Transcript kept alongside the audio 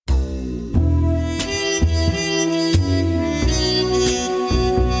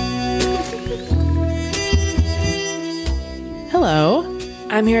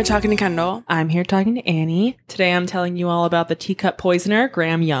I'm here talking to Kendall. I'm here talking to Annie. Today I'm telling you all about the teacup poisoner,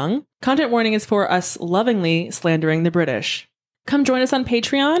 Graham Young. Content warning is for us lovingly slandering the British. Come join us on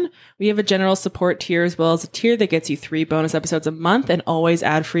Patreon. We have a general support tier as well as a tier that gets you 3 bonus episodes a month and always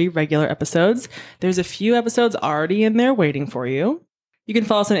ad-free regular episodes. There's a few episodes already in there waiting for you. You can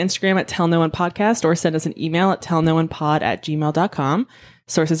follow us on Instagram at Tell No One Podcast or send us an email at tellnoonepod@gmail.com.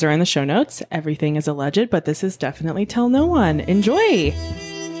 Sources are in the show notes. Everything is alleged, but this is definitely Tell No One. Enjoy!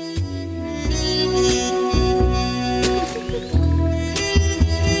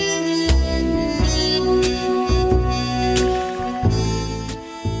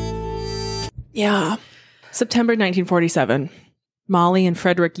 Yeah. September 1947. Molly and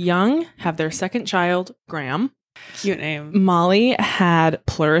Frederick Young have their second child, Graham. Cute name. Molly had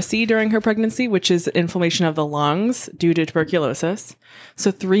pleurisy during her pregnancy, which is inflammation of the lungs due to tuberculosis.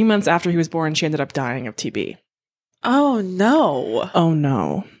 So 3 months after he was born, she ended up dying of TB. Oh, no. Oh,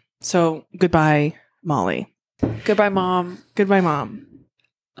 no. So goodbye, Molly. Goodbye, Mom. Goodbye, Mom.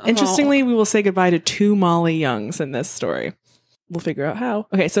 Interestingly, we will say goodbye to 2 Molly Youngs in this story. We'll figure out how.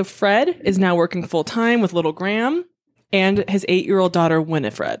 Okay, so Fred is now working full-time with little Graham and his 8-year-old daughter,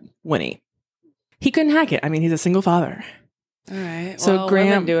 Winnie. He couldn't hack it. I mean, he's a single father. All right. So well, Graham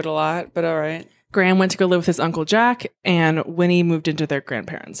women do it a lot, but all right. Graham went to go live with his Uncle Jack, and Winnie moved into their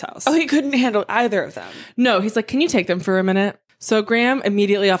grandparents' house. Oh, he couldn't handle either of them. No, he's like, can you take them for a minute? So Graham,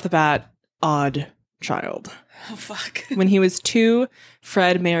 immediately off the bat, odd child. Oh, fuck. When he was 2,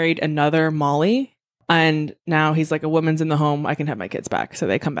 Fred married another Molly, and now he's like, a woman's in the home, I can have my kids back. So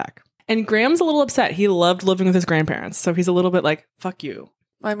they come back. And Graham's a little upset. He loved living with his grandparents. So he's a little bit like, fuck you.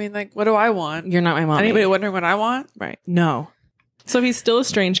 I mean, like, what do I want? You're not my mom. Anybody wondering what I want? Right. No. So he's still a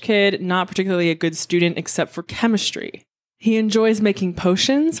strange kid, not particularly a good student except for chemistry. He enjoys making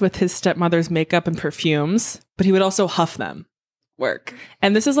potions with his stepmother's makeup and perfumes, but he would also huff them. Work.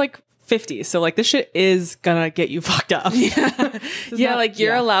 And this is like 50s, so like this shit is gonna get you fucked up. Yeah. Yeah, like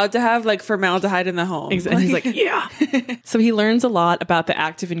you're allowed to have like formaldehyde in the home. And he's like, yeah. So he learns a lot about the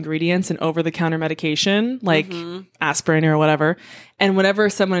active ingredients and over-the-counter medication, like aspirin or whatever. And whenever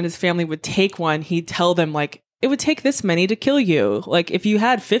someone in his family would take one, he'd tell them like, it would take this many to kill you. Like if you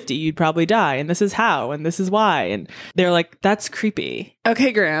had 50, you'd probably die. And this is how, and this is why. And they're like, that's creepy.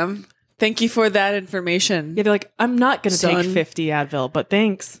 Okay, Graham. Thank you for that information. Yeah, they're like, I'm not going to take 50 Advil, but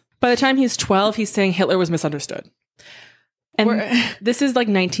thanks. By the time he's 12, he's saying Hitler was misunderstood. And this is like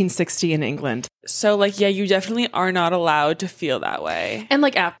 1960 in England. So like, yeah, you definitely are not allowed to feel that way. And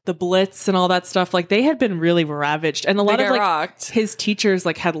like at the Blitz and all that stuff, like they had been really ravaged. And a lot of like rocked. His teachers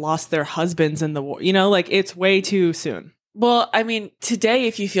like had lost their husbands in the war. You know, like it's way too soon. Well, I mean, today,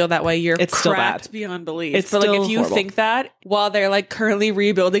 if you feel that way, you're it's still cracked bad. Beyond belief. It's but like, still if you horrible. think that while they're like currently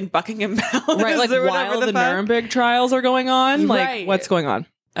rebuilding Buckingham Palace, right? Like while the Nuremberg trials are going on, like what's going on?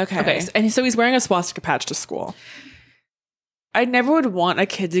 Okay. And so he's wearing a swastika patch to school. I never would want a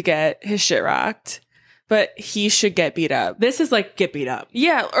kid to get his shit rocked, but he should get beat up. This is like get beat up.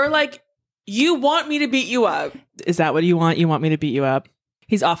 Yeah, or like you want me to beat you up. Is that what you want? You want me to beat you up?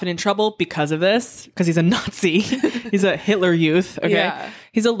 He's often in trouble because of this, because he's a Nazi. He's a Hitler youth. Okay. Yeah.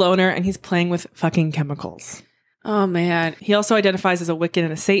 He's a loner and he's playing with fucking chemicals. Oh, man. He also identifies as a Wiccan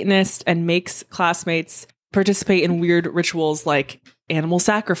and a Satanist and makes classmates participate in weird rituals like animal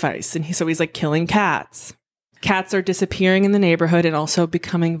sacrifice. And so he's like killing cats. Cats are disappearing in the neighborhood and also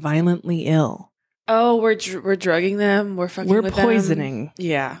becoming violently ill. Oh, we're drugging them. We're fucking with them. We're poisoning.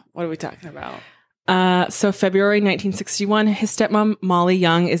 Yeah. What are we talking about? So February 1961, his stepmom, Molly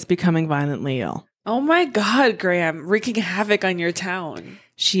Young, is becoming violently ill. Oh my God, Graham, wreaking havoc on your town.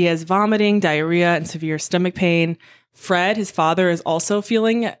 She has vomiting, diarrhea, and severe stomach pain. Fred, his father, is also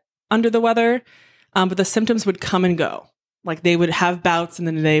feeling under the weather, but the symptoms would come and go. Like they would have bouts and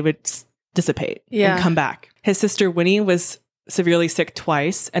then they would dissipate and come back. His sister Winnie was severely sick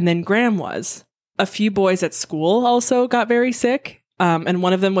twice, and then Graham was. A few boys at school also got very sick. And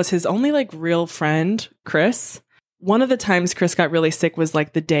one of them was his only like real friend, Chris. One of the times Chris got really sick was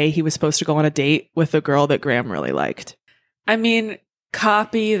like the day he was supposed to go on a date with a girl that Graham really liked. I mean,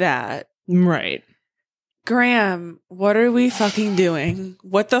 copy that. Right. Graham, what are we fucking doing?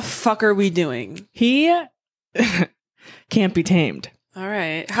 What the fuck are we doing? He can't be tamed. All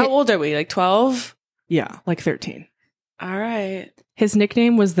right. How old are we? Like 12? Yeah, like 13. All right. His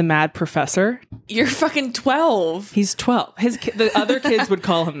nickname was the Mad Professor. You're fucking 12. He's 12. The other kids would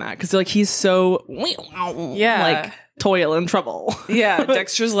call him that because like he's so like toil and trouble. Yeah,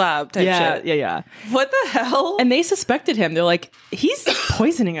 Dexter's Lab type shit. Yeah. What the hell? And they suspected him. They're like, he's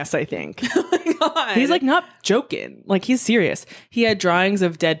poisoning us, I think. Oh my God. He's like not joking. Like he's serious. He had drawings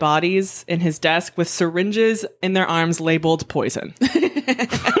of dead bodies in his desk with syringes in their arms labeled poison.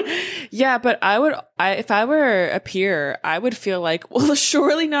 Yeah, but if I were a peer, I would feel like, well,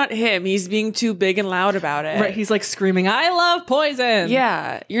 surely not him. He's being too big and loud about it. Right. He's like screaming, I love poison.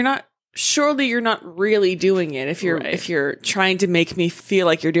 Yeah. Surely you're not really doing it if you're trying to make me feel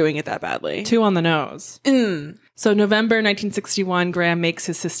like you're doing it that badly. Too on the nose. So November 1961, Graham makes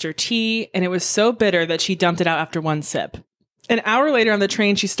his sister tea, and it was so bitter that she dumped it out after one sip. An hour later on the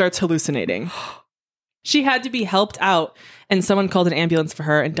train, she starts hallucinating. She had to be helped out, and someone called an ambulance for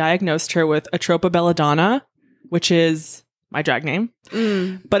her and diagnosed her with atropa belladonna, which is my drag name,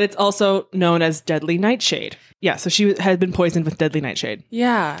 but it's also known as deadly nightshade. Yeah, so she had been poisoned with deadly nightshade.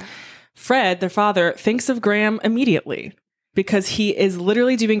 Yeah. Fred, their father, thinks of Graham immediately because he is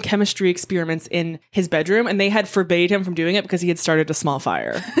literally doing chemistry experiments in his bedroom, and they had forbade him from doing it because he had started a small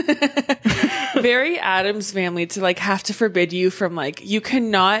fire. Very Addams Family to like have to forbid you from like, you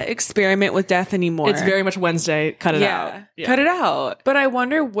cannot experiment with death anymore. It's very much Wednesday. Cut it out. Yeah. Cut it out. But I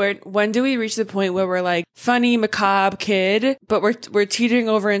wonder when do we reach the point where we're like funny, macabre kid, but we're teetering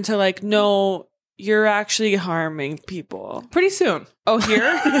over into like, no, you're actually harming people. Pretty soon. Oh,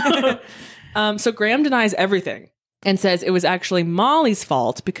 here? So Graham denies everything and says it was actually Molly's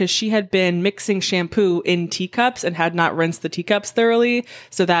fault because she had been mixing shampoo in teacups and had not rinsed the teacups thoroughly.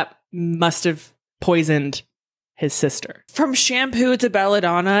 So that must have poisoned his sister. From shampoo to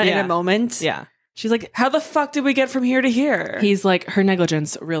belladonna in a moment? Yeah. She's like, how the fuck did we get from here to here? He's like, her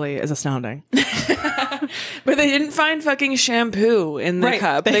negligence really is astounding. But they didn't find fucking shampoo in the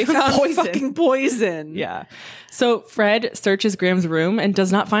cup. They found fucking poison. Yeah. So Fred searches Graham's room and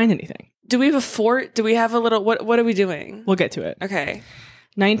does not find anything. Do we have a fort? Do we have a little... What are we doing? We'll get to it. Okay.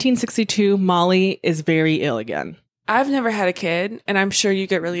 1962, Molly is very ill again. I've never had a kid, and I'm sure you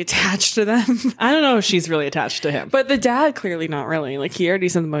get really attached to them. I don't know if she's really attached to him. But the dad, clearly not really. Like, he already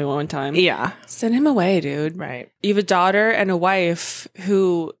sent them away one time. Yeah. Send him away, dude. Right. You have a daughter and a wife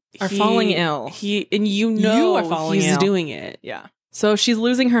who... are falling ill. And you are falling he's ill. doing it. Yeah. So she's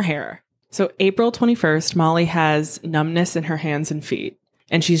losing her hair. So April 21st, Molly has numbness in her hands and feet,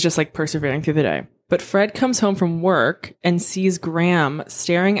 and she's just like persevering through the day. But Fred comes home from work and sees Graham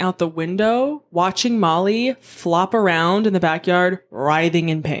staring out the window, watching Molly flop around in the backyard, writhing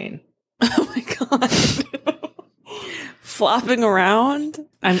in pain. Oh my God. Flopping around?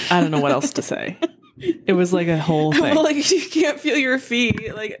 I don't know what else to say. It was like a whole thing. Well, like, you can't feel your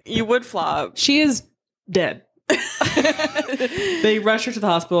feet. Like, you would flop. She is dead. They rush her to the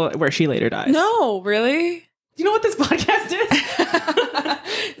hospital where she later dies. No, really? Do you know what this podcast is?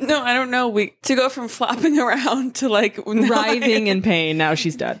 No, I don't know. To go from flopping around to like writhing in pain. Now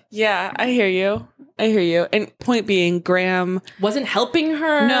she's dead. Yeah, I hear you. And point being, Graham wasn't helping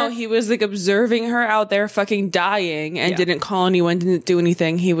her. No, he was like observing her out there fucking dying and didn't call anyone, didn't do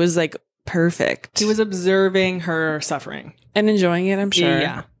anything. He was like perfect. He was observing her suffering and enjoying it, I'm sure.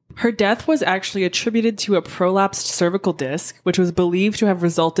 Yeah. Her death was actually attributed to a prolapsed cervical disc, which was believed to have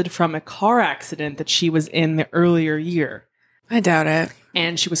resulted from a car accident that she was in the earlier year. I doubt it.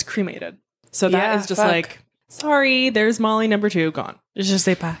 And she was cremated. So that is just like, sorry, there's Molly number 2 gone. Just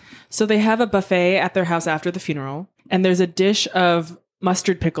say bye. So they have a buffet at their house after the funeral, and there's a dish of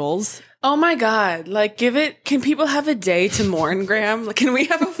mustard pickles. Oh my God. Like, can people have a day to mourn, Graham? Like, can we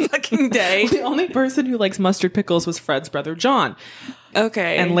have a fucking day? The only person who likes mustard pickles was Fred's brother, John.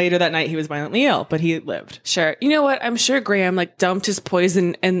 Okay. And later that night, he was violently ill, but he lived. Sure. You know what? I'm sure Graham like dumped his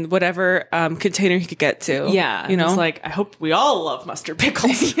poison in whatever container he could get to. Yeah. You know? It's like, I hope we all love mustard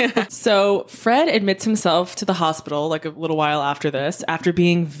pickles. Yeah. So Fred admits himself to the hospital like a little while after this, after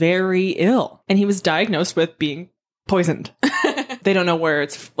being very ill. And he was diagnosed with being poisoned. They don't know where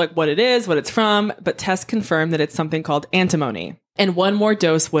it's like what it is, what it's from, but tests confirm that it's something called antimony. And one more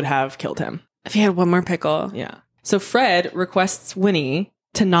dose would have killed him. If he had one more pickle. Yeah. So Fred requests Winnie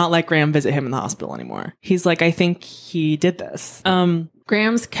to not let Graham visit him in the hospital anymore. He's like, I think he did this.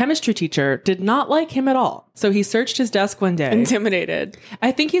 Graham's chemistry teacher did not like him at all. So he searched his desk one day. Intimidated.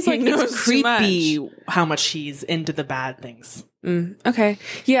 I think he's like, knows it's too creepy how much he's into the bad things. Okay.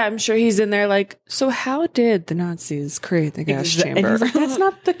 Yeah, I'm sure he's in there like, so how did the Nazis create the gas chamber? And he's like, that's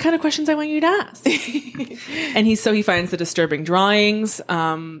not the kind of questions I want you to ask. And he finds the disturbing drawings.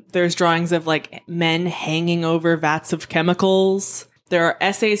 There's drawings of like men hanging over vats of chemicals. There are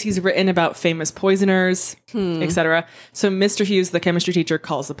essays he's written about famous poisoners, etc. So Mr. Hughes, the chemistry teacher,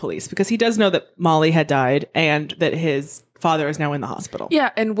 calls the police because he does know that Molly had died and that his father is now in the hospital. Yeah,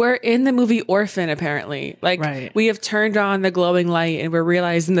 and we're in the movie Orphan, apparently. Like, we have turned on the glowing light and we're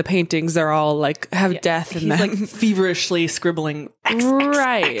realizing the paintings are all like, have death in them. He's like feverishly scribbling X,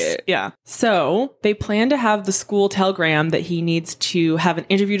 right. X, X. Yeah. So they plan to have the school tell Graham that he needs to have an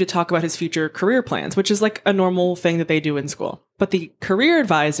interview to talk about his future career plans, which is like a normal thing that they do in school. But the career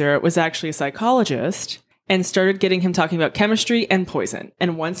advisor was actually a psychologist and started getting him talking about chemistry and poison.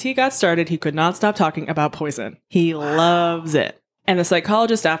 And once he got started, he could not stop talking about poison. He loves it. And the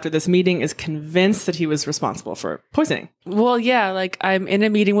psychologist after this meeting is convinced that he was responsible for poisoning. Well, yeah, like I'm in a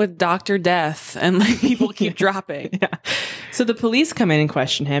meeting with Dr. Death and like people keep dropping. Yeah. So the police come in and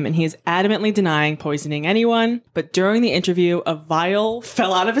question him, and he is adamantly denying poisoning anyone. But during the interview, a vial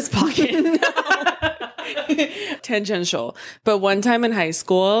fell out of his pocket. Tangential. But one time in high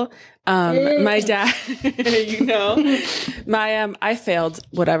school, my dad, I failed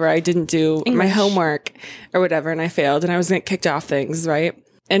whatever. I didn't do my homework or whatever, and I failed, and I was getting kicked off things, right?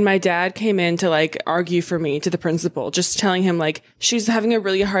 And my dad came in to like argue for me to the principal, just telling him like, she's having a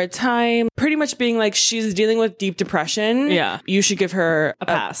really hard time, pretty much being like, she's dealing with deep depression. Yeah. You should give her a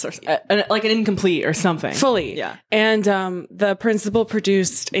pass or like an incomplete or something. Fully. Yeah. And the principal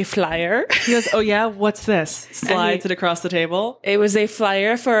produced a flyer. He goes, oh yeah, what's this? Slides it across the table. It was a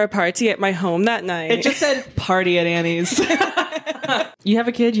flyer for a party at my home that night. It just said party at Annie's. You have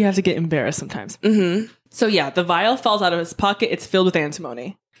a kid, you have to get embarrassed sometimes. Mm-hmm. So yeah, the vial falls out of his pocket. It's filled with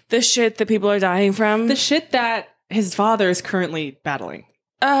antimony. The shit that people are dying from. The shit that his father is currently battling.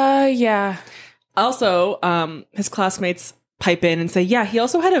 Yeah. Also, his classmates pipe in and say, yeah, he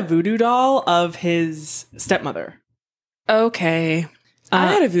also had a voodoo doll of his stepmother. Okay. I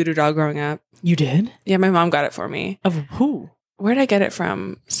had a voodoo doll growing up. You did? Yeah, my mom got it for me. Of who? Where did I get it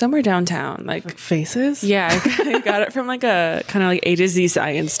from? Somewhere downtown. Like Faces? Yeah, I got it from like a kind of like A to Z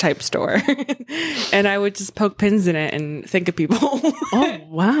science type store. And I would just poke pins in it and think of people. Oh,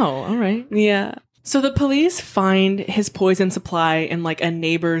 wow. All right. Yeah. So the police find his poison supply in like a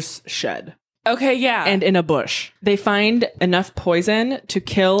neighbor's shed. Okay, yeah. And in a bush. They find enough poison to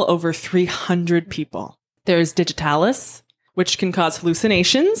kill over 300 people. There's digitalis, which can cause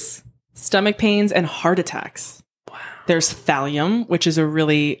hallucinations, stomach pains, and heart attacks. There's thallium, which is a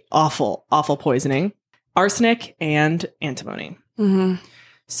really awful, awful poisoning, arsenic, and antimony. Mm-hmm.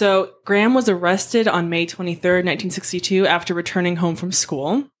 So Graham was arrested on May 23rd, 1962, after returning home from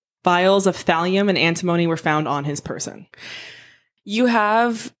school. Vials of thallium and antimony were found on his person. You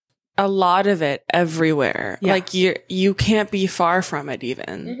have a lot of it everywhere. Yeah. Like you can't be far from it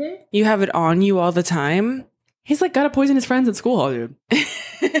even. Mm-hmm. You have it on you all the time. He's like got to poison his friends at school, dude.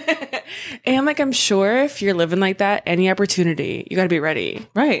 And like, I'm sure if you're living like that, any opportunity, you got to be ready.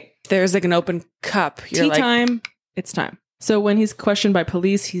 Right. There's like an open cup. You're Tea time. It's time. So when he's questioned by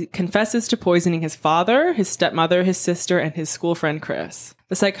police, he confesses to poisoning his father, his stepmother, his sister, and his school friend, Chris.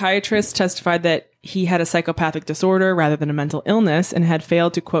 The psychiatrist testified that he had a psychopathic disorder rather than a mental illness and had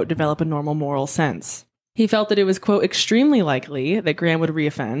failed to, quote, develop a normal moral sense. He felt that it was, quote, extremely likely that Graham would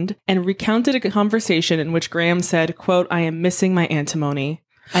reoffend and recounted a conversation in which Graham said, quote, I am missing my antimony.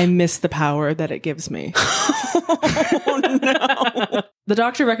 I miss the power that it gives me. Oh, no. The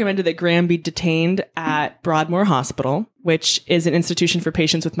doctor recommended that Graham be detained at Broadmoor Hospital, which is an institution for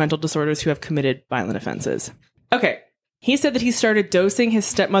patients with mental disorders who have committed violent offenses. Okay. He said that he started dosing his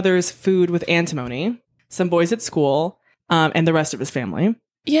stepmother's food with antimony, some boys at school, and the rest of his family.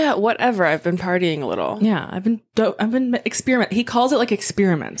 Yeah, whatever. I've been partying a little. Yeah, I've been experiment. He calls it like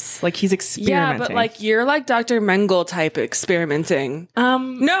experiments. Like he's experimenting. Yeah, but like you're like Dr. Mengele type experimenting.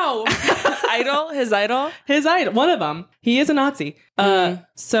 No. His idol. One of them. He is a Nazi.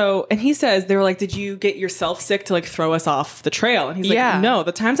 So, and he says, they were like, did you get yourself sick to like throw us off the trail? And he's like, no,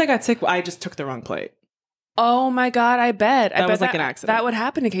 the times I got sick, I just took the wrong plate. Oh my God, I bet. That was like an accident. That would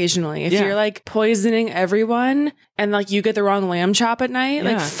happen occasionally. If you're like poisoning everyone and like you get the wrong lamb chop at night,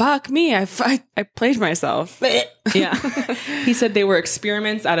 like fuck me. I played myself. Yeah. He said they were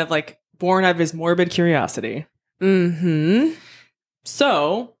experiments born out of his morbid curiosity. Mm-hmm.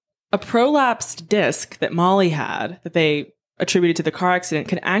 So a prolapsed disc that Molly had that they attributed to the car accident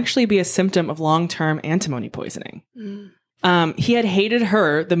could actually be a symptom of long-term antimony poisoning. Mm. He had hated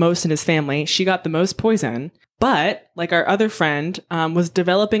her the most in his family. She got the most poison, but like our other friend, was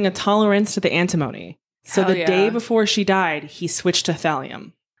developing a tolerance to the antimony. So the day before she died, he switched to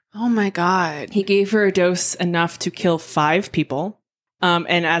thallium. Oh my God. He gave her a dose enough to kill 5 people.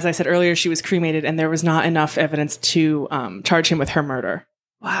 And as I said earlier, she was cremated and there was not enough evidence to charge him with her murder.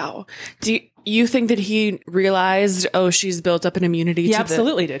 Wow. Do you think that he realized, she's built up an immunity he to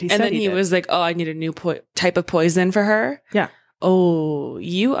absolutely did. He and said then he did. was like, I need a new type of poison for her? Yeah. Oh,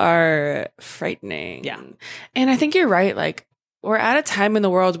 you are frightening. Yeah. And I think you're right. Like, we're at a time in the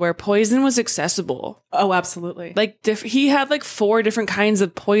world where poison was accessible. Oh, absolutely. Like, he had like 4 different kinds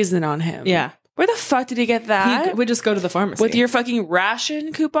of poison on him. Yeah. Where the fuck did he get that? He would just go to the pharmacy. With your fucking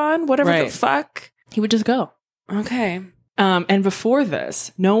ration coupon? Whatever the fuck. He would just go. Okay. And before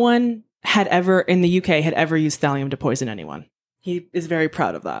this, no one in the UK had ever used thallium to poison anyone. He is very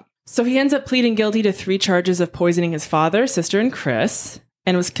proud of that. So he ends up pleading guilty to 3 charges of poisoning his father, sister, and Chris,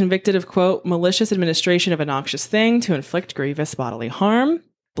 and was convicted of, quote, malicious administration of a noxious thing to inflict grievous bodily harm.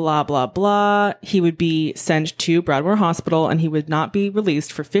 Blah, blah, blah. He would be sent to Broadmoor Hospital, and he would not be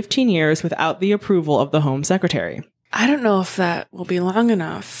released for 15 years without the approval of the Home Secretary. I don't know if that will be long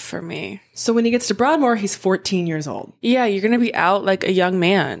enough for me. So when he gets to Broadmoor, he's 14 years old. Yeah, you're going to be out like a young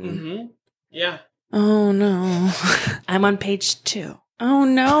man. Mm-hmm. Yeah. Oh, no. I'm on page 2. Oh,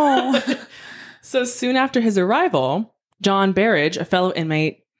 no. So soon after his arrival, John Barrage, a fellow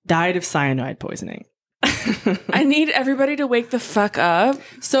inmate, died of cyanide poisoning. I need everybody to wake the fuck up.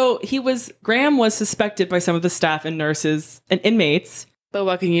 So Graham was suspected by some of the staff and nurses and inmates. But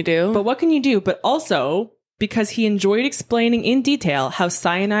what can you do? But also because he enjoyed explaining in detail how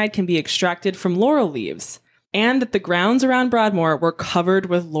cyanide can be extracted from laurel leaves and that the grounds around Broadmoor were covered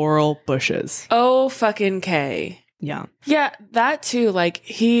with laurel bushes. Oh, fucking K. Yeah. Yeah, that too. Like,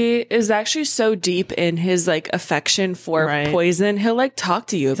 he is actually so deep in his, like, affection for poison. He'll, like, talk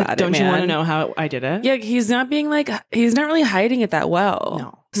to you about it, Don't you want to know how I did it? Yeah, he's not really hiding it that well.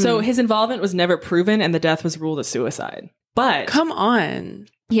 No. So his involvement was never proven, and the death was ruled a suicide. But come on.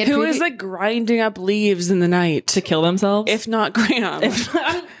 Who is, like, grinding up leaves in the night? To kill themselves? If not Graham.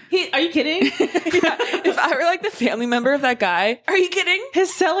 Are you kidding? Yeah. If I were like the family member of that guy, are you kidding? His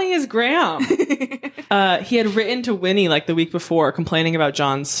cellie is Graham. He had written to Winnie like the week before complaining about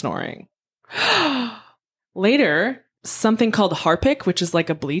John's snoring. Later, something called Harpic, which is like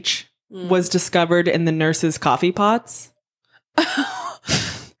a bleach, was discovered in the nurses' coffee pots.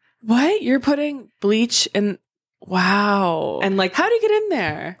 What? You're putting bleach in... Wow. And like... How do you get in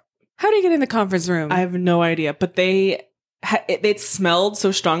there? How do you get in the conference room? I have no idea, but they smelled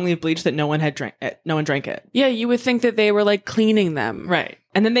so strongly of bleach that no one drank it. Yeah, you would think that they were like cleaning them. Right.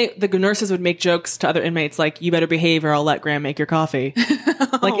 And then the nurses would make jokes to other inmates like, you better behave or I'll let Graham make your coffee.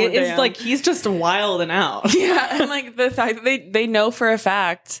 Like, it's like, he's just wild and out. Yeah, and like the fact that they know for a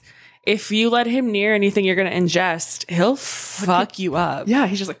fact, if you let him near anything you're going to ingest, he'll fuck you up. Yeah,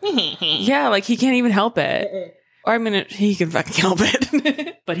 he's just like, yeah, like he can't even help it. Or I mean, he can fucking help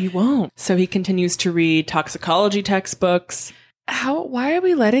it. But he won't. So he continues to read toxicology textbooks. Why are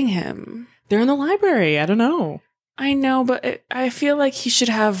we letting him? They're in the library. I don't know. I know, but I feel like he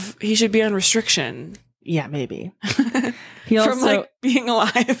should be on restriction. Yeah, maybe. He also, from like being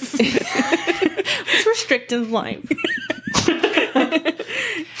alive. It's restricted life.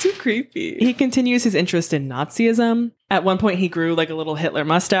 Too creepy. He continues his interest in Nazism. At one point, he grew like a little Hitler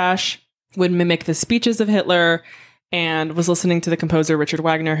mustache, would mimic the speeches of Hitler, and was listening to the composer Richard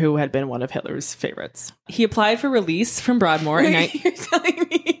Wagner, who had been one of Hitler's favorites. He applied for release from Broadmoor. You're telling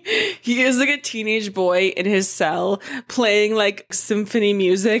me he is like a teenage boy in his cell playing like symphony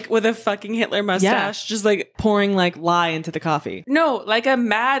music with a fucking Hitler mustache, just like pouring like lye into the coffee. No, like a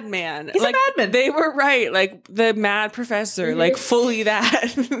madman. He's like, a madman. They were right, like the mad professor, like fully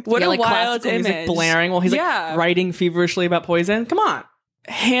that. What a like wild image. Music blaring while he's like writing feverishly about poison. Come on.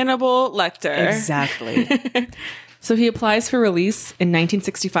 Hannibal Lecter. Exactly. So he applies for release in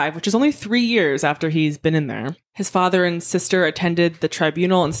 1965, which is only 3 years after he's been in there. His father and sister attended the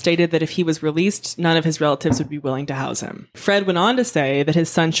tribunal and stated that if he was released, none of his relatives would be willing to house him. Fred went on to say that his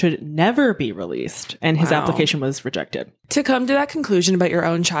son should never be released, and his application was rejected. To come to that conclusion about your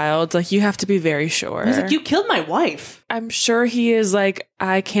own child, like, you have to be very sure. He's like, you killed my wife. I'm sure he is like,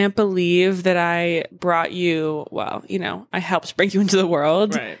 I can't believe that I brought you, well, you know, I helped bring you into the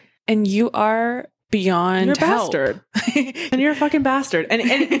world. Right. And you are beyond You're a help. bastard. And you're a fucking bastard.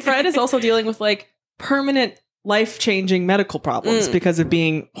 And Fred is also dealing with like permanent life-changing medical problems because of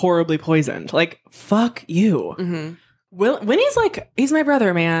being horribly poisoned. Like, fuck you. Mm-hmm. Winnie's like, he's my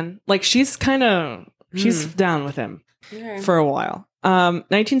brother, man. Like, she's down with him for a while.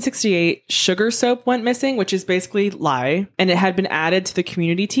 1968, sugar soap went missing, which is basically lye, and it had been added to the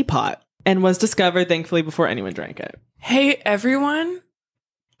community teapot and was discovered, thankfully, before anyone drank it. Hey, everyone.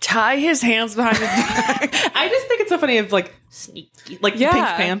 Tie his hands behind his back. I just think it's so funny of like sneaky, like Pink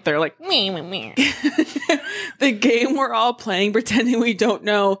Panther, like me. The game we're all playing, pretending we don't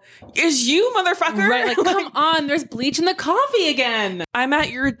know, is you, motherfucker. Right? Like, come on, there's bleach in the coffee again. I'm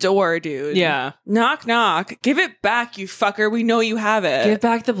at your door, dude. Yeah. Knock, knock. Give it back, you fucker. We know you have it. Give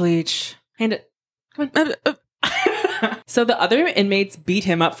back the bleach. Hand it. Come on. So the other inmates beat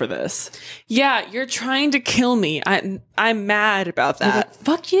him up for this. Yeah, you're trying to kill me. I'm mad about that. Like,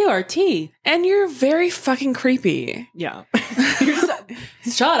 fuck you, RT. And you're very fucking creepy. Yeah. You're just,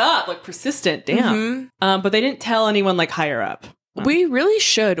 shut up, like persistent. Damn. Mm-hmm. But they didn't tell anyone like higher up. We really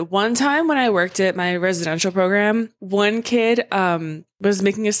should. One time when I worked at my residential program, one kid was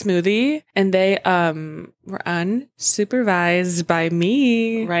making a smoothie and they were unsupervised by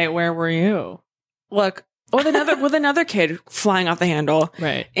me. Right, where were you? Look, with another kid flying off the handle.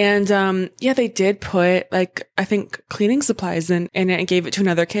 Right. And they did put like I think cleaning supplies in it and gave it to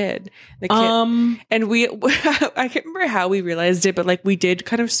another kid. The kid and we I can't remember how we realized it, but like we did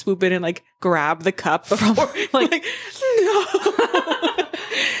kind of swoop in and like grab the cup before like no.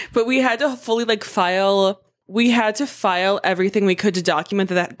 But we had to fully like file everything we could to document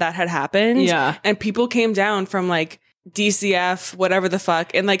that had happened. Yeah. And people came down from like DCF, whatever the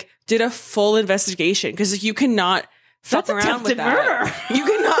fuck, and like did a full investigation because you cannot fuck around with that. Murder. You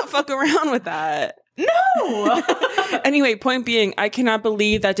cannot fuck around with that. No. Anyway, point being, I cannot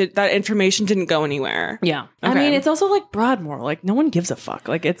believe that that information didn't go anywhere. Yeah. Okay. I mean, it's also like Broadmoor. Like no one gives a fuck.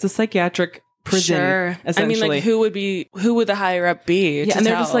 Like it's a psychiatric prison. Sure. Essentially. I mean, like who would the higher up be? Yeah, and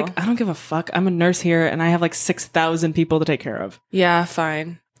they're just like, I don't give a fuck. I'm a nurse here and I have like 6,000 people to take care of. Yeah,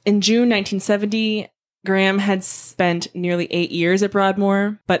 fine. In June 1970, Graham had spent nearly 8 years at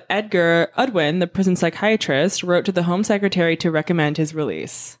Broadmoor, but Edgar Udwin, the prison psychiatrist, wrote to the Home Secretary to recommend his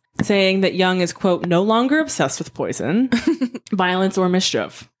release, saying that Young is, quote, no longer obsessed with poison, violence, or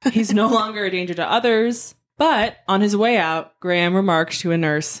mischief. He's no longer a danger to others. But on his way out, Graham remarked to a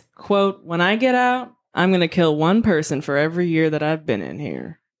nurse, quote, when I get out, I'm going to kill one person for every year that I've been in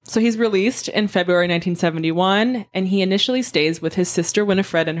here. So he's released in February 1971, and he initially stays with his sister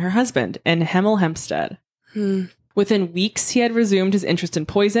Winifred and her husband in Hemel Hempstead. Within weeks, he had resumed his interest in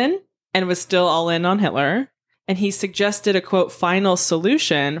poison and was still all in on Hitler. And he suggested a, quote, final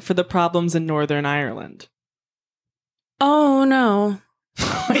solution for the problems in Northern Ireland. Oh, no.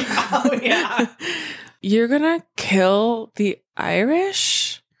 Oh, yeah. You're gonna kill the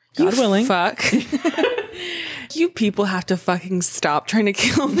Irish? God willing. Fuck. You people have to fucking stop trying to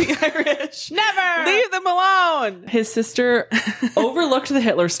kill the Irish. Never! Leave them alone! His sister overlooked the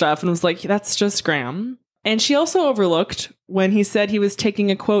Hitler stuff and was like, that's just Graham. And she also overlooked when he said he was taking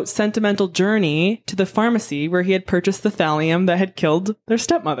a, quote, sentimental journey to the pharmacy where he had purchased the thallium that had killed their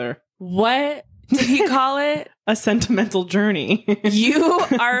stepmother. What did he call it? A sentimental journey. You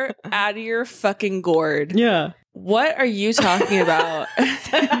are out of your fucking gourd. Yeah. What are you talking about?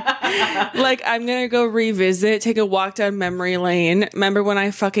 Like, I'm gonna go revisit, take a walk down memory lane. Remember when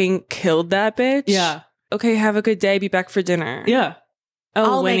I fucking killed that bitch? Yeah. Okay, have a good day. Be back for dinner. Yeah. Oh,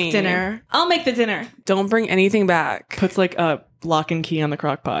 I'll Winnie. make dinner. I'll make the dinner. Don't bring anything back. Puts like a lock and key on the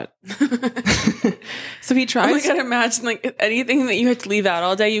crock pot. So he tries. Oh my God, imagine like anything that you had to leave out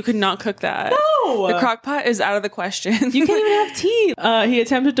all day, you could not cook that. No! The crock pot is out of the question. You can't even have tea. He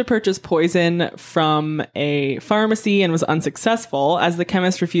attempted to purchase poison from a pharmacy and was unsuccessful as the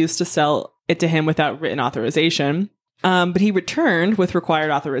chemist refused to sell it to him without written authorization. But he returned with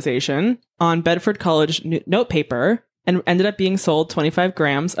required authorization on Bedford College notepaper and ended up being sold 25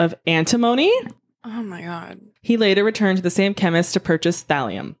 grams of antimony. Oh my God. He later returned to the same chemist to purchase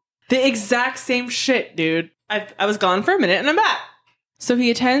thallium. The exact same shit, dude. I was gone for a minute and I'm back. So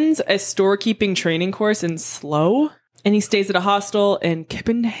he attends a storekeeping training course in Slough, and he stays at a hostel in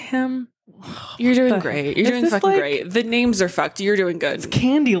Kippenham. You're doing great. You're doing fucking great. The names are fucked. You're doing good. It's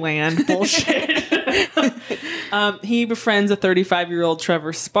Candyland bullshit. He befriends a 35-year-old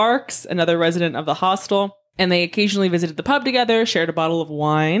Trevor Sparks, another resident of the hostel, and they occasionally visited the pub together, shared a bottle of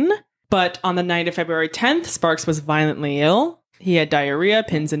wine. But on the night of February 10th, Sparks was violently ill. He had diarrhea,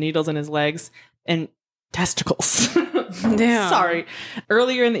 pins and needles in his legs, and testicles. Damn. Sorry.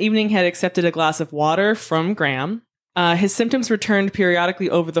 Earlier in the evening, he had accepted a glass of water from Graham. His symptoms returned periodically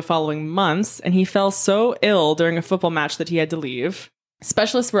over the following months, and he fell so ill during a football match that he had to leave.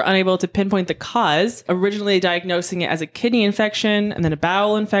 Specialists were unable to pinpoint the cause, originally diagnosing it as a kidney infection, and then a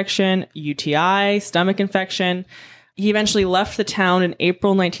bowel infection, UTI, stomach infection. He eventually left the town in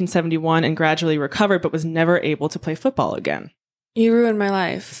April 1971 and gradually recovered, but was never able to play football again. You ruined my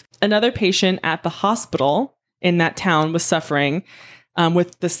life. Another patient at the hospital in that town was suffering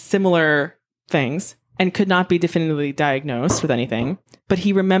with the similar things and could not be definitively diagnosed with anything. But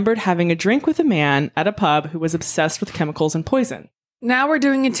he remembered having a drink with a man at a pub who was obsessed with chemicals and poison. Now we're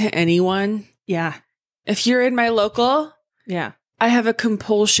doing it to anyone. Yeah. If you're in my local, yeah, I have a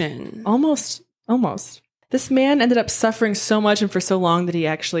compulsion. Almost. This man ended up suffering so much and for so long that he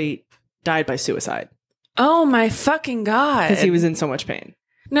actually died by suicide. Oh my fucking God. Because he was in so much pain.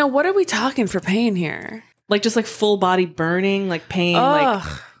 Now, what are we talking for pain here? Like just like full body burning, like pain, like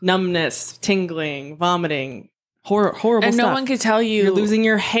numbness, tingling, vomiting, horrible and stuff. no one could tell you. You're losing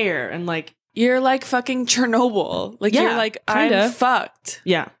your hair and like. You're like fucking Chernobyl. Like, yeah, you're like, kinda. I'm fucked.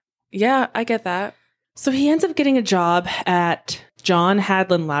 Yeah. Yeah, I get that. So he ends up getting a job at John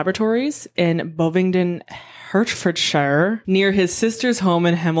Hadland Laboratories in Bovingdon, Hertfordshire, near his sister's home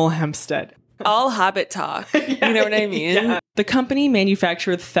in Hemel Hempstead. All Hobbit talk. You know what I mean? Yeah. The company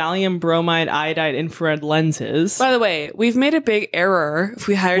manufactured thallium bromide iodide infrared lenses. By the way, we've made a big error if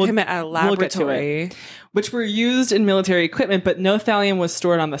we hired him at a laboratory. Which were used in military equipment, but no thallium was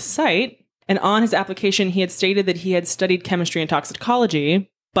stored on the site. And on his application, he had stated that he had studied chemistry and toxicology,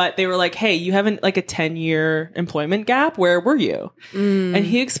 but they were like, hey, you haven't like a 10-year employment gap. Where were you? And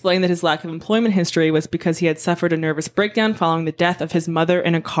he explained that his lack of employment history was because he had suffered a nervous breakdown following the death of his mother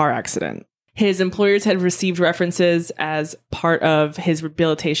in a car accident. His employers had received references as part of his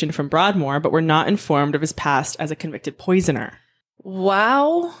rehabilitation from Broadmoor, but were not informed of his past as a convicted poisoner.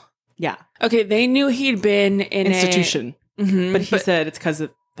 Wow. Yeah. Okay, they knew he'd been in institution. But he said it's because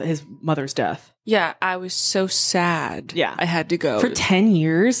of his mother's death. Yeah, I was so sad. Yeah. I had to go. For 10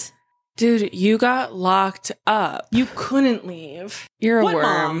 years? Dude, you got locked up. You couldn't leave. You're a What worm.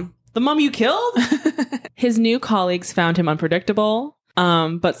 mom? The mom you killed? His new colleagues found him unpredictable,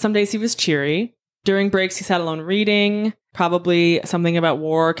 but some days he was cheery. During breaks, he sat alone reading, probably something about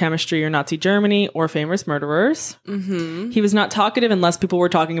war, chemistry, or Nazi Germany, or famous murderers. He was not talkative unless people were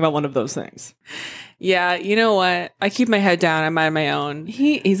talking about one of those things. Yeah, you know what? I keep my head down. I'm on my own.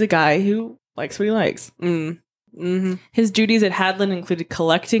 He's a guy who likes what he likes. His duties at Hadland included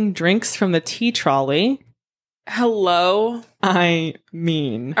collecting drinks from the tea trolley. Hello? I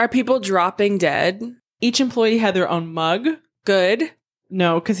mean... Are people dropping dead? Each employee had their own mug. Good.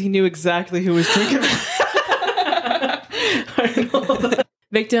 No, because he knew exactly who was drinking.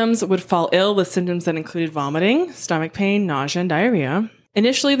 Victims would fall ill with symptoms that included vomiting, stomach pain, nausea, and diarrhea.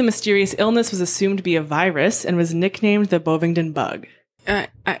 Initially, the mysterious illness was assumed to be a virus and was nicknamed the Bovingdon bug.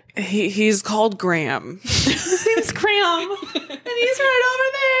 He's called Graham. His name's Graham, and he's right over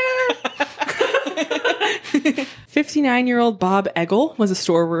there. 59-year-old Bob Eggle was a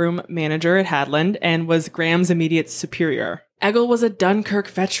storeroom manager at Hadland and was Graham's immediate superior. Eggle was a Dunkirk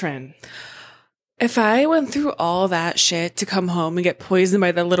veteran. If I went through all that shit to come home and get poisoned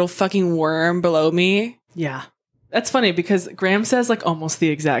by the little fucking worm below me. Yeah. That's funny because Graham says like almost the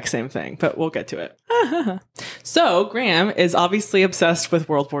exact same thing, but we'll get to it. So Graham is obviously obsessed with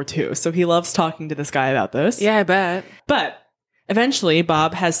World War II, so he loves talking to this guy about this. Yeah, I bet. But eventually,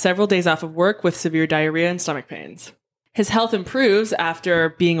 Bob has several days off of work with severe diarrhea and stomach pains. His health improves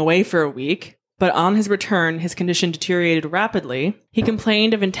after being away for a week, but on his return, his condition deteriorated rapidly. He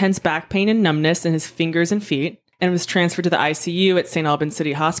complained of intense back pain and numbness in his fingers and feet, and was transferred to the ICU at St. Albans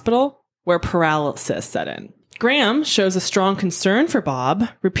City Hospital, where paralysis set in. Graham shows a strong concern for Bob,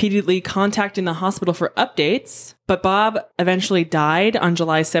 repeatedly contacting the hospital for updates, but Bob eventually died on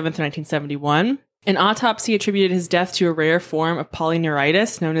July 7th, 1971. An autopsy attributed his death to a rare form of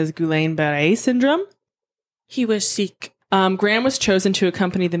polyneuritis known as Guillain-Barré syndrome. He was sick. Graham was chosen to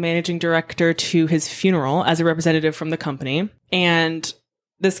accompany the managing director to his funeral as a representative from the company, and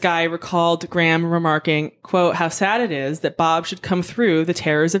this guy recalled Graham remarking, quote, how sad it is that Bob should come through the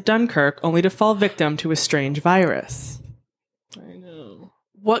terrors of Dunkirk only to fall victim to a strange virus. I know.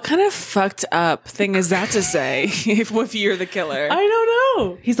 What kind of fucked up thing is that to say if you're the killer? I don't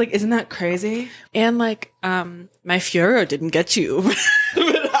know. He's like, isn't that crazy? And like, my Führer didn't get you.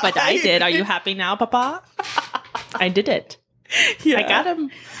 But I did. Are you happy now, Papa? I did it. Yeah. I got him.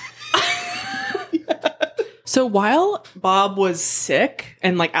 So while Bob was sick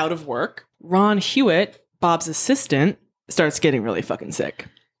and like out of work, Ron Hewitt, Bob's assistant, starts getting really fucking sick.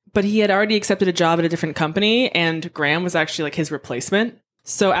 But he had already accepted a job at a different company, and Graham was actually like his replacement.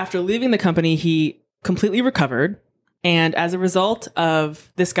 So after leaving the company, he completely recovered. And as a result of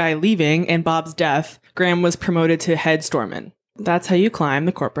this guy leaving and Bob's death, Graham was promoted to head storeman. That's how you climb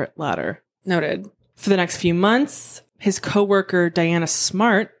the corporate ladder. Noted. For the next few months, his coworker Diana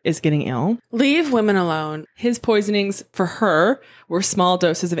Smart is getting ill. Leave women alone. His poisonings for her were small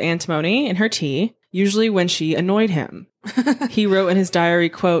doses of antimony in her tea, usually when she annoyed him. He wrote in his diary,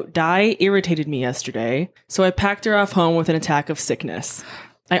 quote, Di irritated me yesterday, so I packed her off home with an attack of sickness.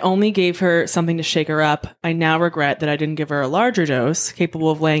 I only gave her something to shake her up. I now regret that I didn't give her a larger dose, capable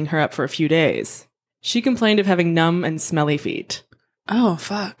of laying her up for a few days. She complained of having numb and smelly feet. Oh,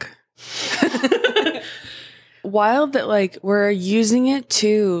 fuck. Wild that like we're using it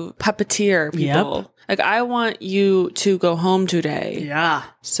to puppeteer people. Yep. Like I want you to go home today. Yeah.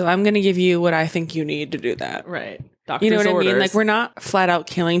 So I'm going to give you what I think you need to do that. Right. Doctor's You know what orders. I mean? Like we're not flat out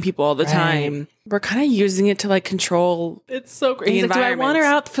killing people all the time. We're kind of using it to like control. It's so great. The He's like, do I want her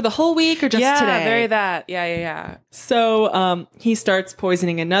out for the whole week or just yeah, today? very that. Yeah. So he starts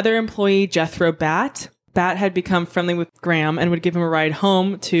poisoning another employee, Jethro Batt. Batt had become friendly with Graham and would give him a ride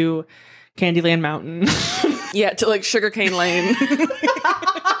home to Candyland Mountain. Yeah, to like Sugarcane Lane.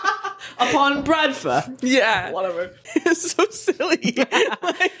 Upon Bradford. Yeah. Whatever. It's so silly. Like,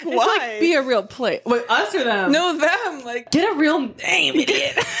 why? It's like, be a real place. Wait, us or them? No, them. Like, get a real name,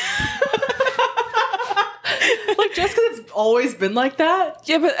 idiot. Like, just because it's always been like that?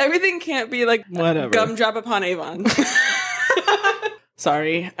 yeah, but everything can't be like Whatever. Gumdrop upon Avon.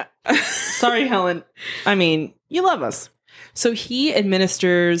 Sorry. Sorry, Helen. I mean, you love us. So he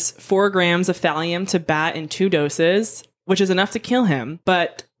administers 4 grams of thallium to Bat in 2 doses, which is enough to kill him.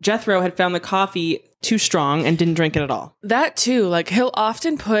 But Jethro had found the coffee too strong and didn't drink it at all. That too. Like, he'll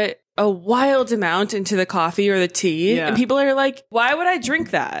often put a wild amount into the coffee or the tea. Yeah. And people are like, why would I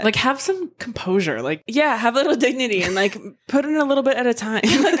drink that? Like, have some composure. Like, yeah, have a little dignity and like put in a little bit at a time.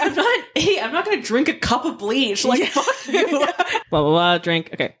 like I'm not going to drink a cup of bleach. Like, fuck you. Blah, blah, blah, drink.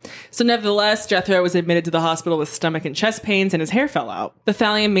 Okay. So nevertheless, Jethro was admitted to the hospital with stomach and chest pains and his hair fell out. The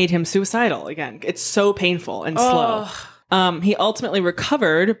thallium made him suicidal. Again, it's so painful and slow. He ultimately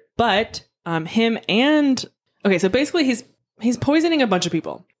recovered, but so basically he's poisoning a bunch of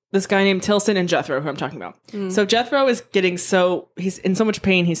people. This guy named Tilson and Jethro, who I'm talking about. So Jethro is he's in so much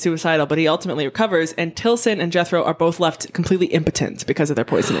pain, he's suicidal, but he ultimately recovers. And Tilson and Jethro are both left completely impotent because of their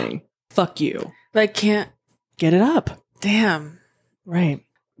poisoning. Fuck you. Like, can't Get it up. Damn. Right.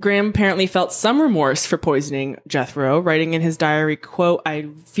 Graham apparently felt some remorse for poisoning Jethro, writing in his diary, quote, "I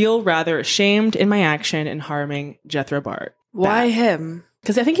feel rather ashamed in my action in harming Jethro Bart." Why him?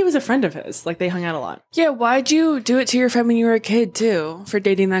 Because I think he was a friend of his. Like, they hung out a lot. Yeah, why'd you do it to your friend when you were a kid, too, for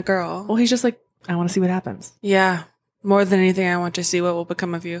dating that girl? Well, he's just like, I want to see what happens. Yeah. More than anything, I want to see what will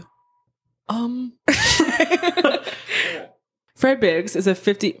become of you. Fred Biggs was a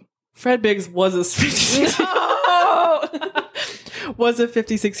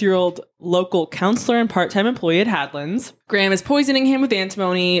 56-year-old local counselor and part-time employee at Hadlands. Graham is poisoning him with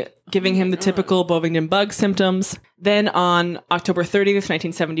antimony, giving him the typical Bovington bug symptoms. Then on October 30th,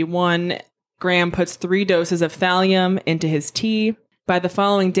 1971, Graham puts 3 doses of thallium into his tea. By the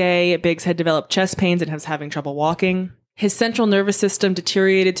following day, Biggs had developed chest pains and was having trouble walking. His central nervous system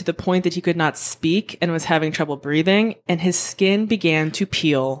deteriorated to the point that he could not speak and was having trouble breathing, and his skin began to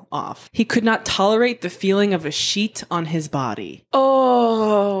peel off. He could not tolerate the feeling of a sheet on his body.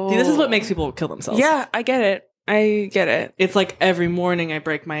 Oh. See, this is what makes people kill themselves. Yeah, I get it. It's like every morning I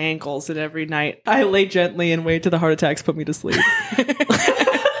break my ankles, and every night I lay gently and wait till the heart attacks put me to sleep.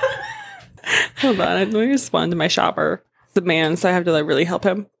 Hold on, let me respond to my shopper. The man, so I have to like really help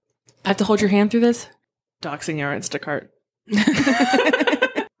him. I have to hold your hand through this? Doxing our Instacart.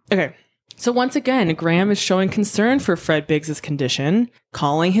 Okay. So once again, Graham is showing concern for Fred Biggs' condition,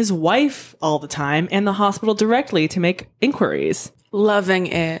 calling his wife all the time and the hospital directly to make inquiries. Loving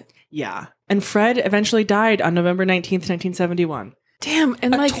it. Yeah. And Fred eventually died on November 19th, 1971. Damn,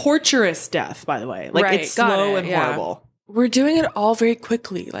 and A torturous death, by the way. Like, Right, it's got slow it, and yeah. horrible. we're doing it all very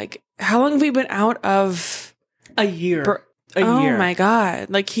quickly. Like, how long have we been out of A year. Oh my God.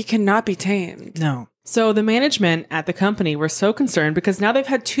 Like, he cannot be tamed. No. So the management at the company were so concerned because now they've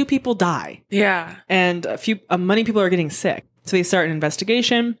had 2 people die Yeah. and many people are getting sick. So they start an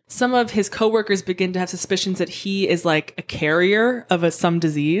investigation. Some of his coworkers begin to have suspicions that he is like a carrier of some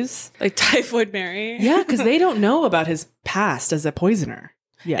disease. Like Typhoid Mary. Yeah, because they don't know about his past as a poisoner.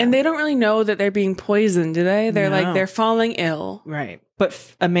 Yeah. And they don't really know that they're being poisoned, do they? They're No. like, they're falling ill. Right.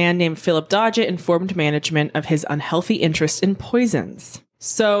 But a man named Philip Dodgett informed management of his unhealthy interest in poisons.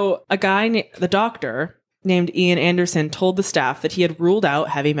 So a guy, the doctor named Ian Anderson, told the staff that he had ruled out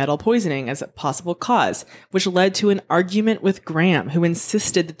heavy metal poisoning as a possible cause, which led to an argument with Graham, who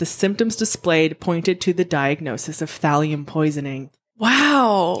insisted that the symptoms displayed pointed to the diagnosis of thallium poisoning.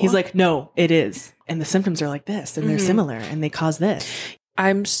 Wow. He's like, no, it is. And the symptoms are like this, and they're similar, and they cause this.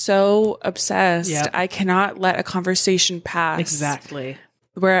 I'm so obsessed. Yep. I cannot let a conversation pass. Exactly.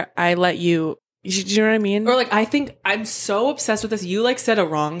 Where I let you, do you know what I mean? Or like, I think I'm so obsessed with this. You like said a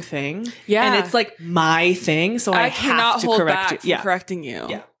wrong thing. Yeah. And it's like my thing. So I cannot have to hold correct back you. from Yeah. correcting you.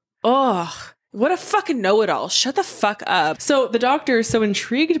 Yeah. Ugh. What a fucking know-it-all. Shut the fuck up. So the doctor is so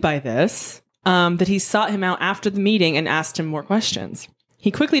intrigued by this that he sought him out after the meeting and asked him more questions. He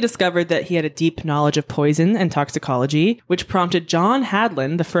quickly discovered that he had a deep knowledge of poison and toxicology, which prompted John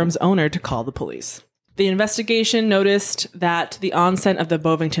Hadland, the firm's owner, to call the police. The investigation noticed that the onset of the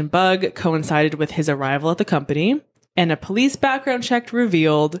Bovington bug coincided with his arrival at the company, and a police background check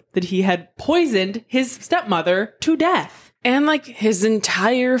revealed that he had poisoned his stepmother to death. And like his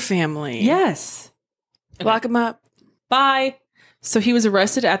entire family. Yes. Lock him up. Bye. So he was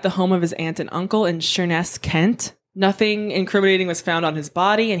arrested at the home of his aunt and uncle in Sheerness, Kent, Nothing incriminating was found on his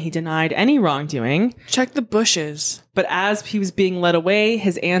body, and he denied any wrongdoing. Check the bushes. But as he was being led away,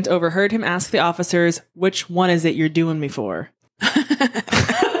 his aunt overheard him ask the officers, "Which one is it you're doing me for?"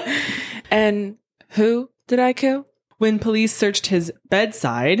 And who did I kill? When police searched his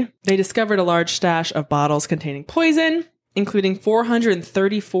bedside, they discovered a large stash of bottles containing poison, including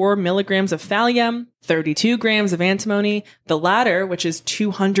 434 milligrams of thallium, 32 grams of antimony, the latter, which is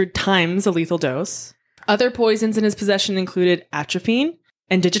 200 times a lethal dose. Other poisons in his possession included atropine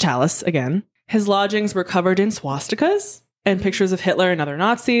and digitalis again. His lodgings were covered in swastikas and pictures of Hitler and other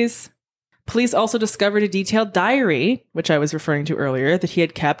Nazis. Police also discovered a detailed diary, which I was referring to earlier, that he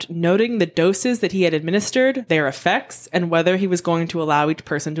had kept, noting the doses that he had administered, their effects, and whether he was going to allow each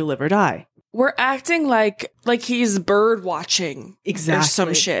person to live or die. We're acting like he's bird watching. Exactly. Or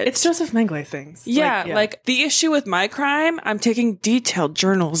some shit. It's Joseph Mengele things. Yeah, like the issue with my crime, I'm taking detailed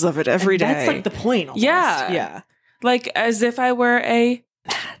journals of it every day. That's like the point almost. Yeah. Like as if I were a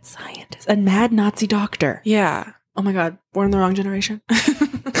mad scientist. A mad Nazi doctor. Yeah. Oh my God. Born in the wrong generation.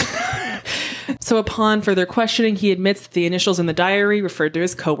 So upon further questioning, he admits that the initials in the diary referred to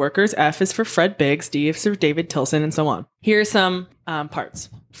his coworkers. F is for Fred Biggs, D is for David Tilson, and so on. Here are some parts.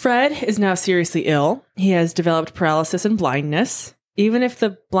 Fred is now seriously ill. He has developed paralysis and blindness. Even if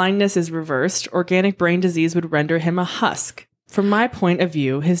the blindness is reversed, organic brain disease would render him a husk. From my point of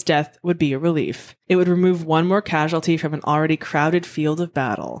view, his death would be a relief. It would remove one more casualty from an already crowded field of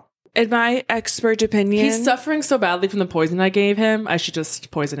battle. In my expert opinion, he's suffering so badly from the poison I gave him, I should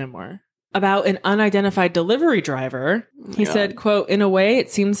just poison him more. About an unidentified delivery driver, he said, quote, "In a way,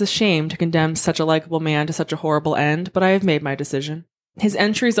 it seems a shame to condemn such a likable man to such a horrible end, but I have made my decision." His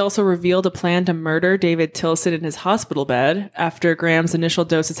entries also revealed a plan to murder David Tilson in his hospital bed after Graham's initial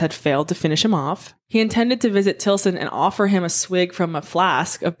doses had failed to finish him off. He intended to visit Tilson and offer him a swig from a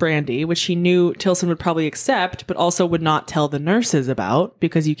flask of brandy, which he knew Tilson would probably accept, but also would not tell the nurses about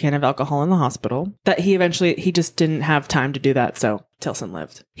because you can't have alcohol in the hospital. That he just didn't have time to do that, so Tilson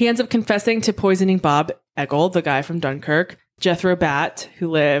lived. He ends up confessing to poisoning Bob Eggle, the guy from Dunkirk, Jethro Batt, who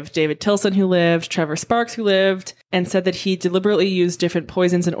lived, David Tilson, who lived, Trevor Sparks, who lived, and said that he deliberately used different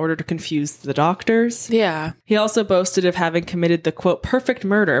poisons in order to confuse the doctors. Yeah. He also boasted of having committed the, quote, perfect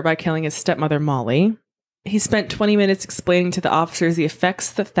murder by killing his stepmother, Molly. He spent 20 minutes explaining to the officers the effects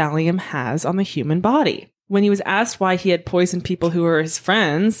that thallium has on the human body. When he was asked why he had poisoned people who were his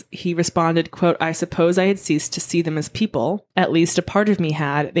friends, he responded, quote, "I suppose I had ceased to see them as people. At least a part of me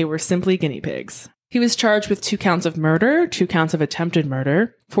had. They were simply guinea pigs." He was charged with 2 counts of murder, 2 counts of attempted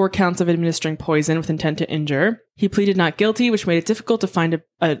murder, 4 counts of administering poison with intent to injure. He pleaded not guilty, which made it difficult to find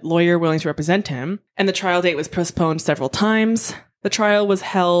a lawyer willing to represent him, and the trial date was postponed several times. The trial was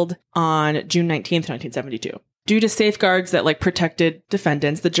held on June 19th, 1972. Due to safeguards that protected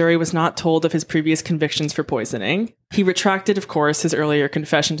defendants, the jury was not told of his previous convictions for poisoning. He retracted, of course, his earlier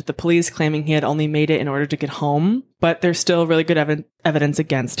confession to the police, claiming he had only made it in order to get home, but there's still really good evidence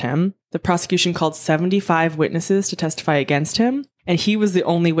against him. The prosecution called 75 witnesses to testify against him, and he was the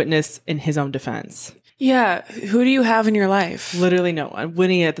only witness in his own defense. Yeah, who do you have in your life? Literally no one.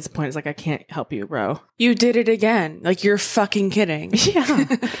 Winnie at this point is like, I can't help you, bro. You did it again. You're fucking kidding. Yeah.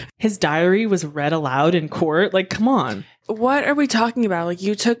 His diary was read aloud in court. Come on. What are we talking about?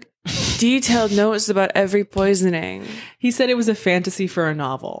 You took detailed notes about every poisoning. He said it was a fantasy for a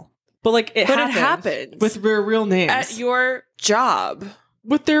novel. But it happened. With their real names. At your job.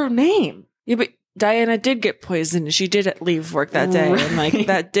 With their name. Yeah, but Diana did get poisoned. She did leave work that day. Right. And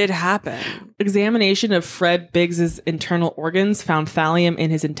that did happen. Examination of Fred Biggs's internal organs found thallium in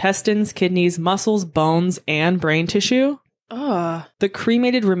his intestines, kidneys, muscles, bones, and brain tissue. Ugh. The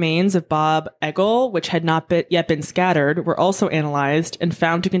cremated remains of Bob Eggle, which had not yet been scattered, were also analyzed and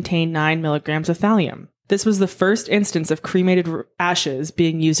found to contain 9 milligrams of thallium. This was the first instance of cremated ashes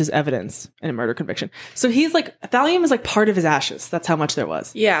being used as evidence in a murder conviction. So he's thallium is part of his ashes. That's how much there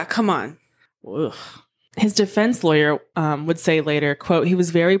was. Yeah, come on. Ugh. His defense lawyer would say later, quote, "He was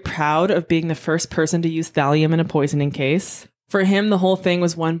very proud of being the first person to use thallium in a poisoning case. For him, the whole thing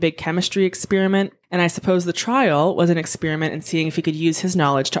was one big chemistry experiment, and I suppose the trial was an experiment in seeing if he could use his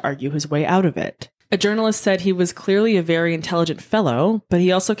knowledge to argue his way out of it." A journalist said he was clearly a very intelligent fellow, but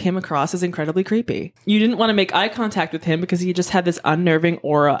he also came across as incredibly creepy. You didn't want to make eye contact with him because he just had this unnerving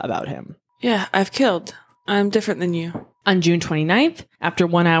aura about him. Yeah, I've killed. I'm different than you. On June 29th, after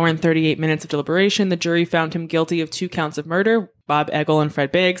 1 hour and 38 minutes of deliberation, the jury found him guilty of 2 counts of murder, Bob Eggle and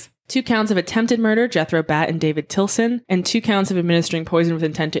Fred Biggs, 2 counts of attempted murder, Jethro Batt and David Tilson, and 2 counts of administering poison with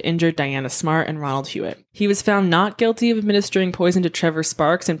intent to injure, Diana Smart and Ronald Hewitt. He was found not guilty of administering poison to Trevor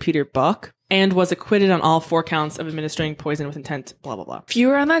Sparks and Peter Buck, and was acquitted on all 4 counts of administering poison with intent, blah, blah, blah. If you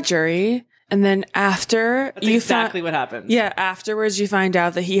were on that jury And then after That's exactly what happened. Yeah, afterwards you find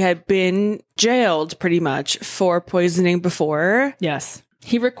out that he had been jailed pretty much for poisoning before. Yes.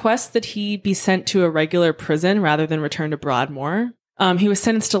 He requests that he be sent to a regular prison rather than return to Broadmoor. He was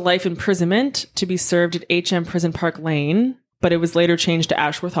sentenced to life imprisonment to be served at HM Prison Park Lane, but it was later changed to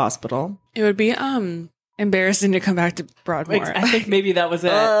Ashworth Hospital. It would be embarrassing to come back to Broadmoor. I think maybe that was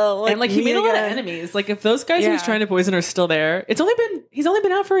it. And like he made a lot of enemies. Like if those guys he was trying to poison are still there, he's only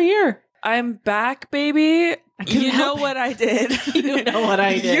been out for a year. I'm back, baby. You know what I did. You know what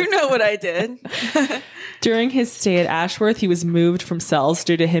I did. You know what I did. During his stay at Ashworth, he was moved from cells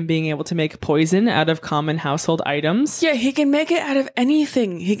due to him being able to make poison out of common household items. Yeah, he can make it out of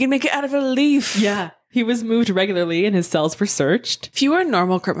anything. He can make it out of a leaf. Yeah. He was moved regularly and his cells were searched. If you were a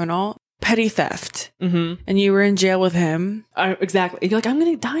normal criminal, petty theft, and you were in jail with him. Exactly. You're like, I'm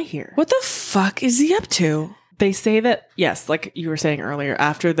going to die here. What the fuck is he up to? They say that, yes, like you were saying earlier,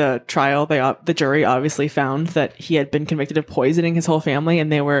 after the trial, the jury obviously found that he had been convicted of poisoning his whole family,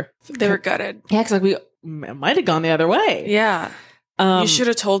 and they were gutted. Yeah, because like we might have gone the other way. Yeah. You should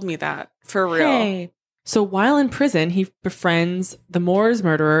have told me that, for real. Hey. So while in prison, he befriends the Moors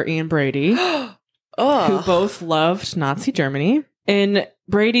murderer, Ian Brady, who both loved Nazi Germany. In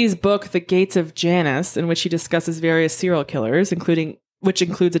Brady's book, The Gates of Janus, in which he discusses various serial killers, which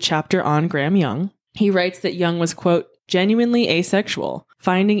includes a chapter on Graham Young, he writes that Young was, quote, genuinely asexual,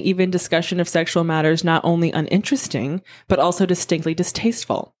 finding even discussion of sexual matters not only uninteresting, but also distinctly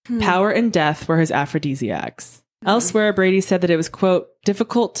distasteful. Power and death were his aphrodisiacs. Elsewhere, Brady said that it was, quote,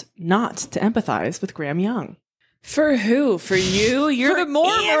 difficult not to empathize with Graham Young. For who? For you? You're the Moor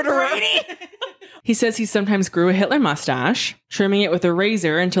murderer. He says he sometimes grew a Hitler mustache, trimming it with a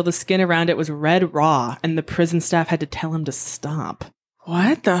razor until the skin around it was red raw, and the prison staff had to tell him to stop.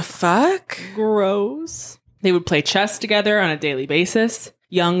 What the fuck? Gross. They would play chess together on a daily basis.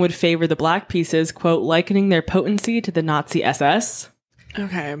 Young would favor the black pieces, quote, likening their potency to the Nazi SS.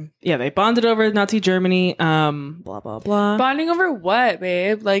 Okay. Yeah, they bonded over Nazi Germany, blah, blah, blah. Bonding over what,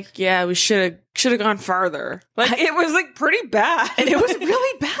 babe? Like, yeah, we should have gone farther. Like, it was, like, pretty bad. And it was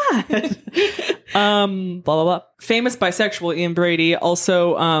really bad. Blah, blah, blah. Famous bisexual Ian Brady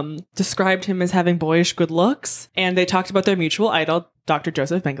also described him as having boyish good looks. And they talked about their mutual idol, Dr.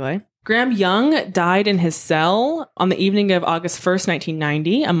 Joseph Mengele. Graham Young died in his cell on the evening of August 1st,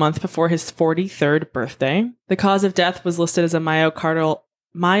 1990, a month before his 43rd birthday. The cause of death was listed as a myocardial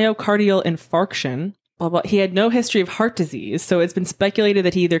infarction. Blah, blah. He had no history of heart disease, so it's been speculated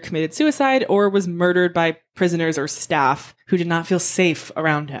that he either committed suicide or was murdered by prisoners or staff who did not feel safe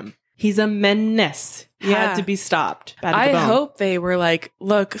around him. He's a menace. Had to be stopped. I hope they were like,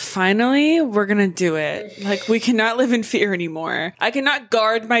 look, finally, we're going to do it. Like, we cannot live in fear anymore. I cannot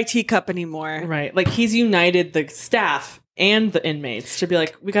guard my teacup anymore. Right. Like, he's united the staff and the inmates to be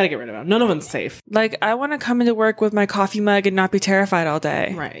like, we got to get rid of him. None of them's safe. Like, I want to come into work with my coffee mug and not be terrified all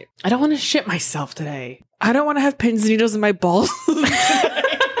day. Right. I don't want to shit myself today. I don't want to have pins and needles in my balls.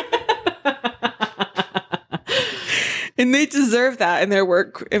 And they deserve that in their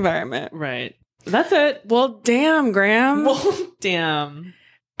work environment. Right. That's it. Well, damn, Graham. Damn.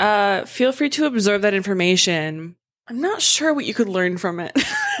 Feel free to absorb that information. I'm not sure what you could learn from it.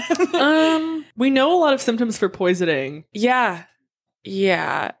 We know a lot of symptoms for poisoning. Yeah.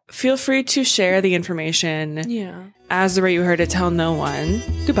 Feel free to share the information. Yeah. As the way you heard it, tell no one.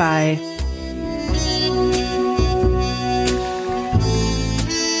 Goodbye.